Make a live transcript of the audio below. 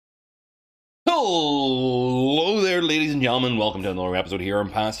Hello there, ladies and gentlemen. Welcome to another episode here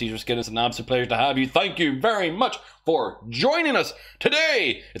on PasticheofSkin. It's an absolute pleasure to have you. Thank you very much for joining us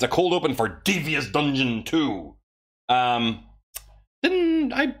today. It's a cold open for Devious Dungeon 2.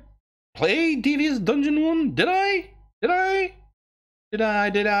 Didn't I play Devious Dungeon 1? Did I? I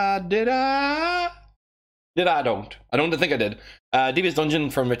don't think I did. Devious Dungeon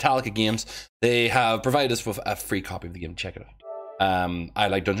from Metallica Games. They have provided us with a free copy of the game. Check it out. I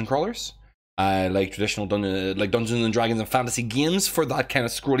like dungeon crawlers. I like traditional Dungeons and Dragons and fantasy games for that kind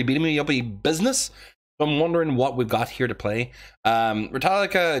of scrolly beating me uppy business. So I'm wondering what we've got here to play.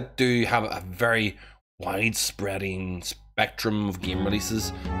 Metallica do have a very wide-spreading spectrum of game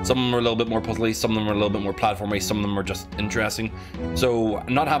releases. Some of them are a little bit more puzzly, some of them are a little bit more platformy, some of them are just interesting. So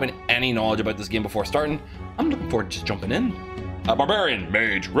not having any knowledge about this game before starting, I'm looking forward to just jumping in. Barbarian,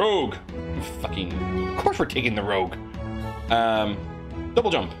 mage, rogue. Of course we're taking the rogue.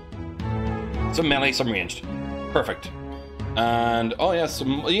 Double jump. Some melee, some ranged. Perfect. And, oh yeah, you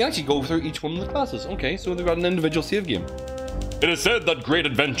can actually go through each one of the classes. Okay, so they've got an individual save game. It is said that great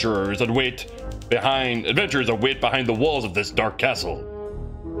adventurers await behind the walls of this dark castle.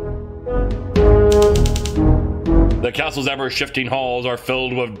 The castle's ever-shifting halls are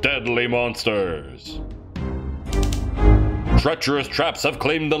filled with deadly monsters. Treacherous traps have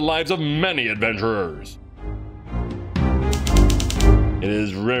claimed the lives of many adventurers. It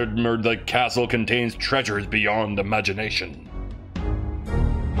is rumored the castle contains treasures beyond imagination.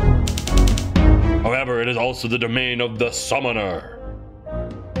 However, it is also the domain of the summoner.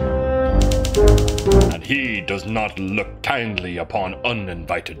 And he does not look kindly upon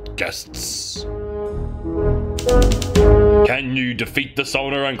uninvited guests. Can you defeat the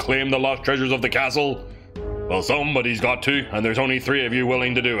summoner and claim the lost treasures of the castle? Well, somebody's got to, and there's only 3 of you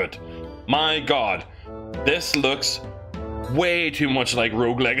willing to do it. My god, this looks way too much like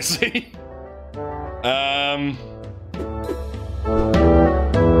Rogue Legacy.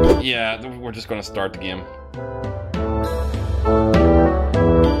 Yeah, we're just gonna start the game.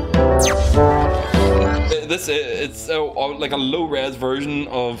 It's like a low-res version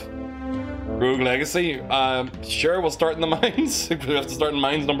of Rogue Legacy. Sure, we'll start in the mines. We have to start in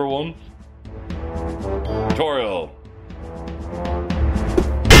mines number 1. Tutorial.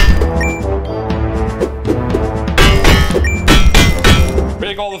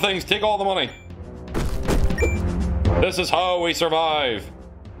 Take all the things, take all the money. This is how we survive.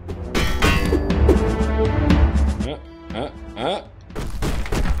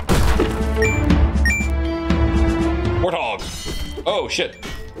 Warthog. Oh, shit.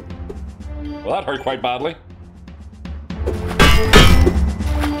 Well, that hurt quite badly.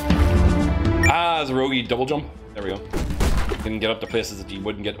 As a rogue, double jump. There we go. Can get up to places that you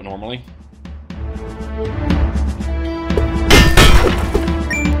wouldn't get normally.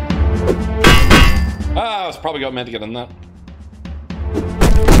 I was probably meant to get in that.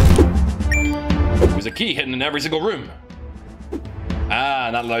 There's a key hidden in every single room.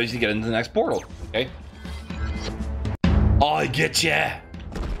 And that allows you to get into the next portal. Okay. I get ya.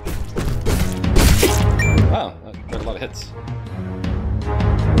 Wow, that's quite a lot of hits.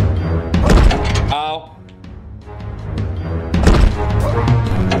 Ow.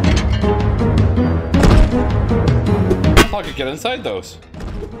 I thought I could get inside those.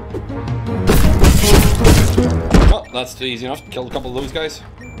 Well, that's too easy enough. Killed a couple of those guys.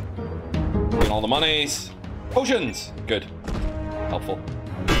 Getting all the monies. Potions! Good. Helpful.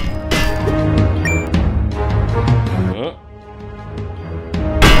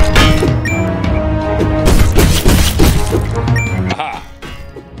 Aha!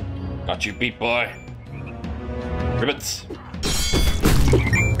 Got you beat, boy. Ribbits.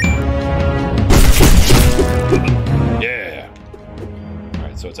 Yeah.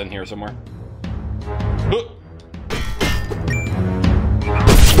 Alright, so it's in here somewhere.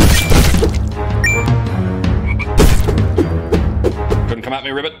 Couldn't come at me,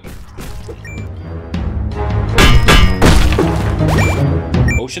 Ribbit.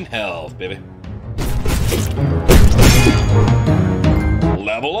 Ocean health, baby.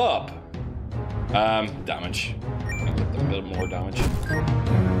 Level up. Damage. A bit more damage.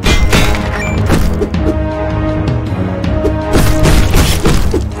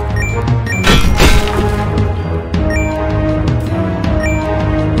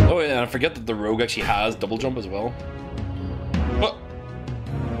 Oh yeah, and I forget that the rogue actually has double jump as well. Oh.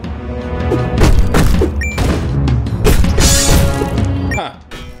 Huh.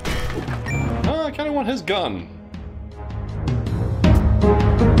 Oh, I kind of want his gun.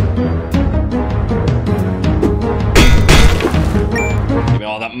 Give me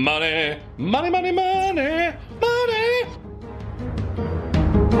all that money. Money, money, money, money.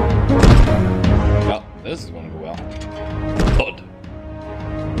 This is going to go well. Thud.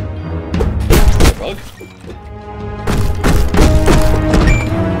 Bug.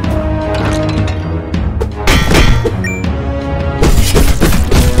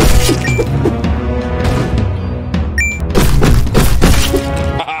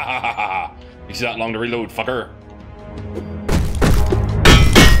 You see that long to reload, fucker.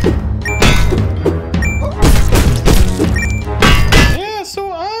 Yeah,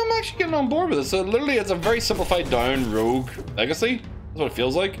 so I'm actually getting on board with this. So literally, it's a very simplified down rogue legacy. That's what it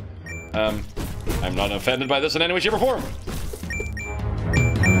feels like. I'm not offended by this in any way, shape, or form.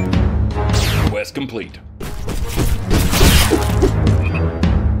 Quest complete.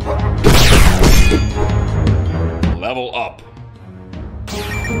 Level up.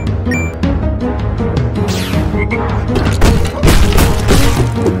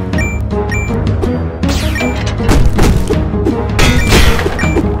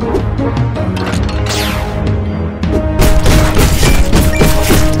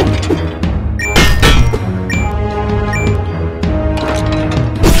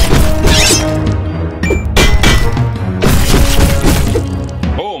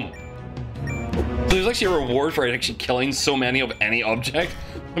 A reward for actually killing so many of any object.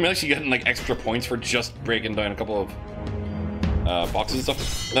 I'm actually getting like extra points for just breaking down a couple of boxes and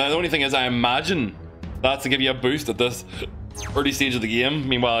stuff. Now, the only thing is, I imagine that's to give you a boost at this early stage of the game.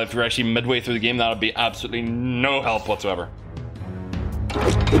 Meanwhile, if you're actually midway through the game, that would be absolutely no help whatsoever.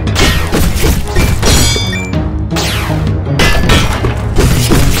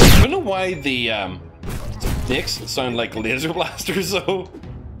 I don't know why the snakes sound like laser blasters though.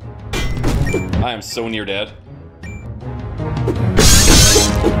 I am so near dead.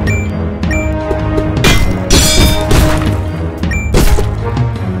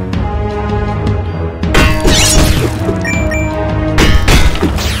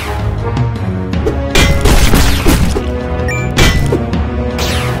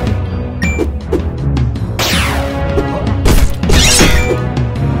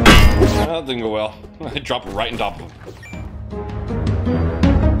 That didn't go well. I dropped right on top of him.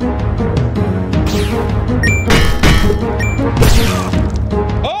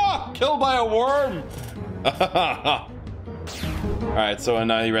 Oh! Killed by a worm! Alright, so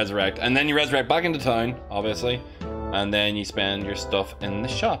now you resurrect. And then you resurrect back into town, obviously. And then you spend your stuff in the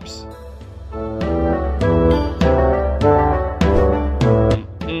shops.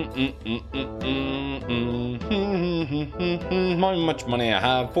 How much money I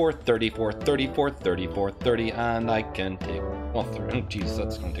have? 430, 430, 430, 430, and I can take... Well, oh, Jesus,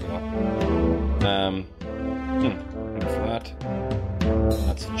 that's gonna take a while. For that.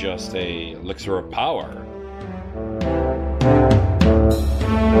 That's just a elixir of power.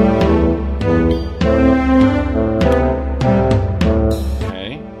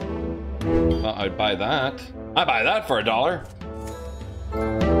 Okay. Well, I'd buy that. I buy that for $1.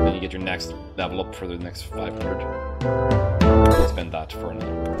 Then you get your next level up for the next 500. Spend that for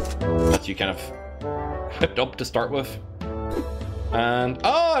another. That's you kind of equipped up to start with. And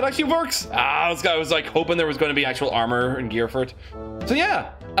oh, it actually works. I was like hoping there was going to be actual armor and gear for it. So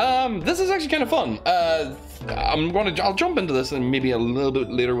yeah, this is actually kind of fun. I'll jump into this and maybe a little bit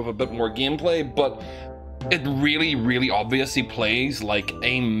later with a bit more gameplay, but it really obviously plays like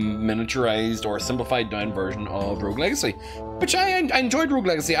a miniaturized or simplified down version of Rogue Legacy, which I enjoyed. Rogue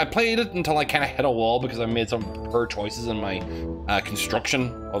Legacy, I played it until I kind of hit a wall because I made some poor choices in my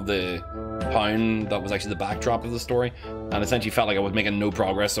construction of the town that was actually the backdrop of the story, and essentially felt like I was making no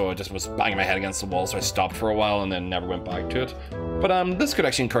progress, so I just was banging my head against the wall, so I stopped for a while and then never went back to it. But this could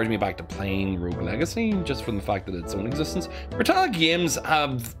actually encourage me back to playing Rogue Legacy, just from the fact that its own existence. Metallic Games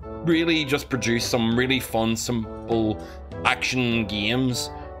have really just produced some really fun, simple action games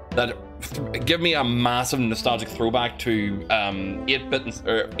that give me a massive nostalgic throwback to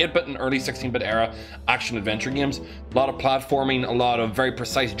 8-bit and early 16-bit era action adventure games. A lot of platforming, a lot of very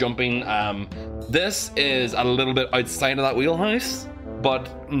precise jumping. This is a little bit outside of that wheelhouse,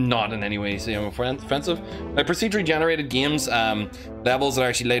 but not in any way offensive. Like procedurally generated games, levels that are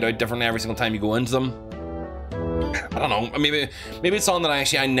actually laid out differently every single time you go into them. I don't know, maybe it's something that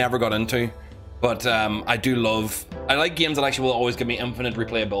I never got into. But I like games that actually will always give me infinite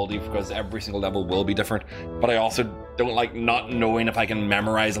replayability, because every single level will be different. But I also don't like not knowing if I can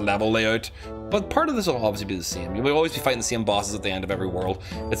memorize a level layout. But part of this will obviously be the same. You will always be fighting the same bosses at the end of every world.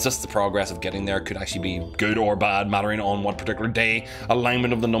 It's just the progress of getting there could actually be good or bad, mattering on what particular day,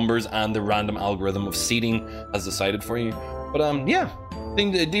 alignment of the numbers, and the random algorithm of seeding has decided for you. But yeah, I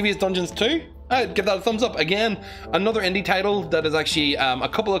think the Devious Dungeons 2, I'd give that a thumbs up. Again, another indie title that is actually a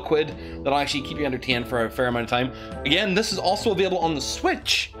couple of quid that'll actually keep you entertained for a fair amount of time. Again, this is also available on the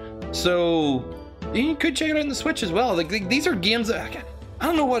Switch, so you could check it out on the Switch as well. Like these are games that I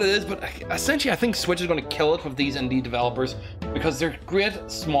don't know what it is, but essentially I think Switch is going to kill it with these indie developers because they're great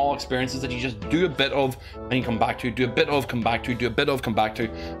small experiences that you just do a bit of and you come back to, do a bit of, come back to, do a bit of, come back to,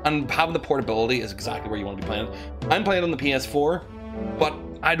 and having the portability is exactly where you want to be playing it. I'm playing on the PS4, but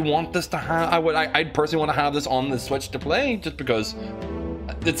I'd want this to have, I'd personally want to have this on the Switch to play, just because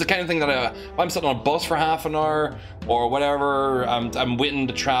it's the kind of thing that if I'm sitting on a bus for half an hour or whatever, I'm waiting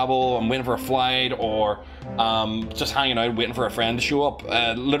to travel, I'm waiting for a flight, or just hanging out waiting for a friend to show up.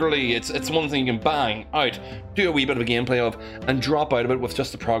 Literally, it's one thing you can bang out, do a wee bit of a gameplay of, and drop out of it with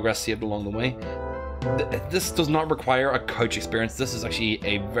just the progress saved along the way. This does not require a couch experience. This is actually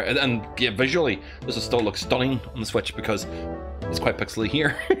and yeah, visually, this will still look stunning on the Switch because it's quite pixely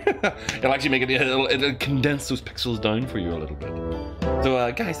here. It'll actually make it'll condense those pixels down for you a little bit.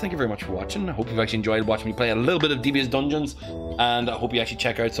 So guys, thank you very much for watching. I hope you've actually enjoyed watching me play a little bit of Devious Dungeons, and I hope you actually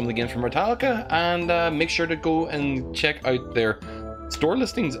check out some of the games from Metallica, and make sure to go and check out their store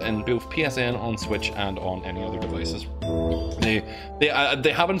listings in both PSN, on Switch, and on any other devices.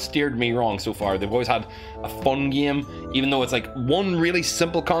 They haven't steered me wrong so far. They've always had a fun game, even though it's like one really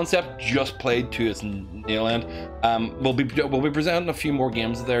simple concept just played to its nail end. We'll be presenting a few more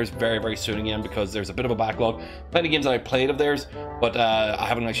games of theirs very, very soon again, because there's a bit of a backlog. Plenty of games that I played of theirs, but I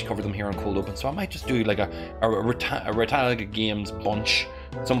haven't actually covered them here on Cold Open, so I might just do like a Metallica games bunch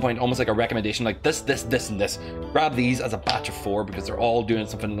at some point, almost like a recommendation, like this, and this. Grab these as a batch of 4 because they're all doing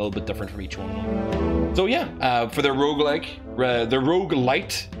something a little bit different from each one. So yeah, for their roguelite,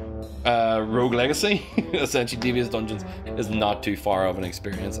 Rogue Legacy, essentially Devious Dungeons is not too far of an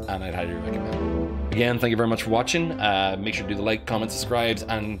experience, and I'd highly recommend it. Again, thank you very much for watching. Make sure to do the like, comment, subscribes,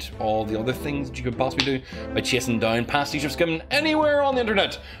 and all the other things that you could possibly do by chasing down PasticheofSkin anywhere on the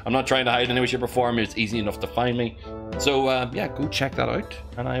internet. I'm not trying to hide in any way, shape, or form. It's easy enough to find me. So yeah, go check that out,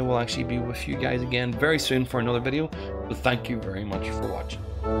 and I will actually be with you guys again very soon for another video. So thank you very much for watching.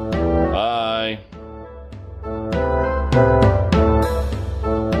 Bye.